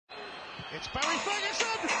It's Barry Ferguson!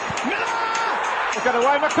 Miller! We'll get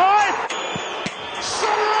away, McCoy!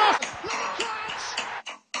 Soros!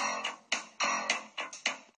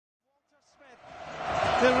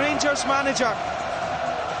 The Rangers manager,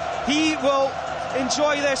 he will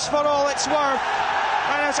enjoy this for all it's worth,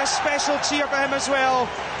 and there's a special cheer for him as well.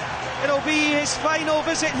 It'll be his final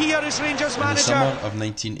visit here as Rangers manager. In the summer of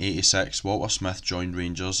 1986, Walter Smith joined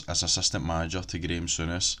Rangers as assistant manager to Graham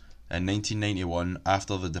Souness. In 1991,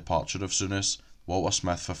 after the departure of Souness, Walter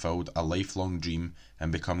Smith fulfilled a lifelong dream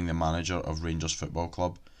in becoming the manager of Rangers Football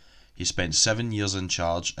Club. He spent 7 years in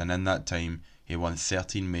charge, and in that time he won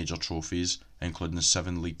 13 major trophies, including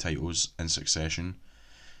 7 league titles in succession.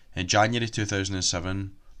 In January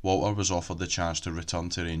 2007, Walter was offered the chance to return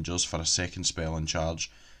to Rangers for a second spell in charge,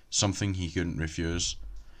 something he couldn't refuse.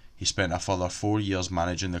 He spent a further 4 years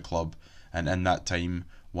managing the club, and in that time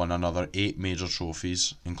won another 8 major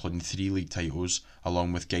trophies, including 3 league titles,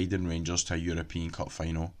 along with guiding Rangers to a European Cup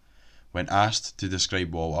final. When asked to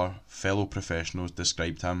describe Walter, fellow professionals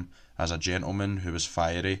described him as a gentleman who was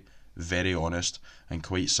fiery, very honest, and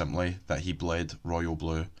quite simply that he bled royal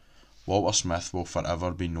blue. Walter Smith will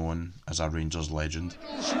forever be known as a Rangers legend.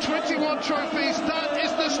 21 trophies, that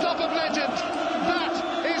is the stuff of legend.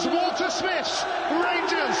 That is Walter Smith's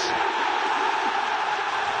Rangers.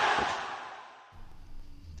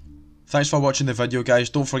 Thanks for watching the video, guys.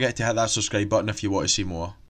 Don't forget to hit that subscribe button if you want to see more.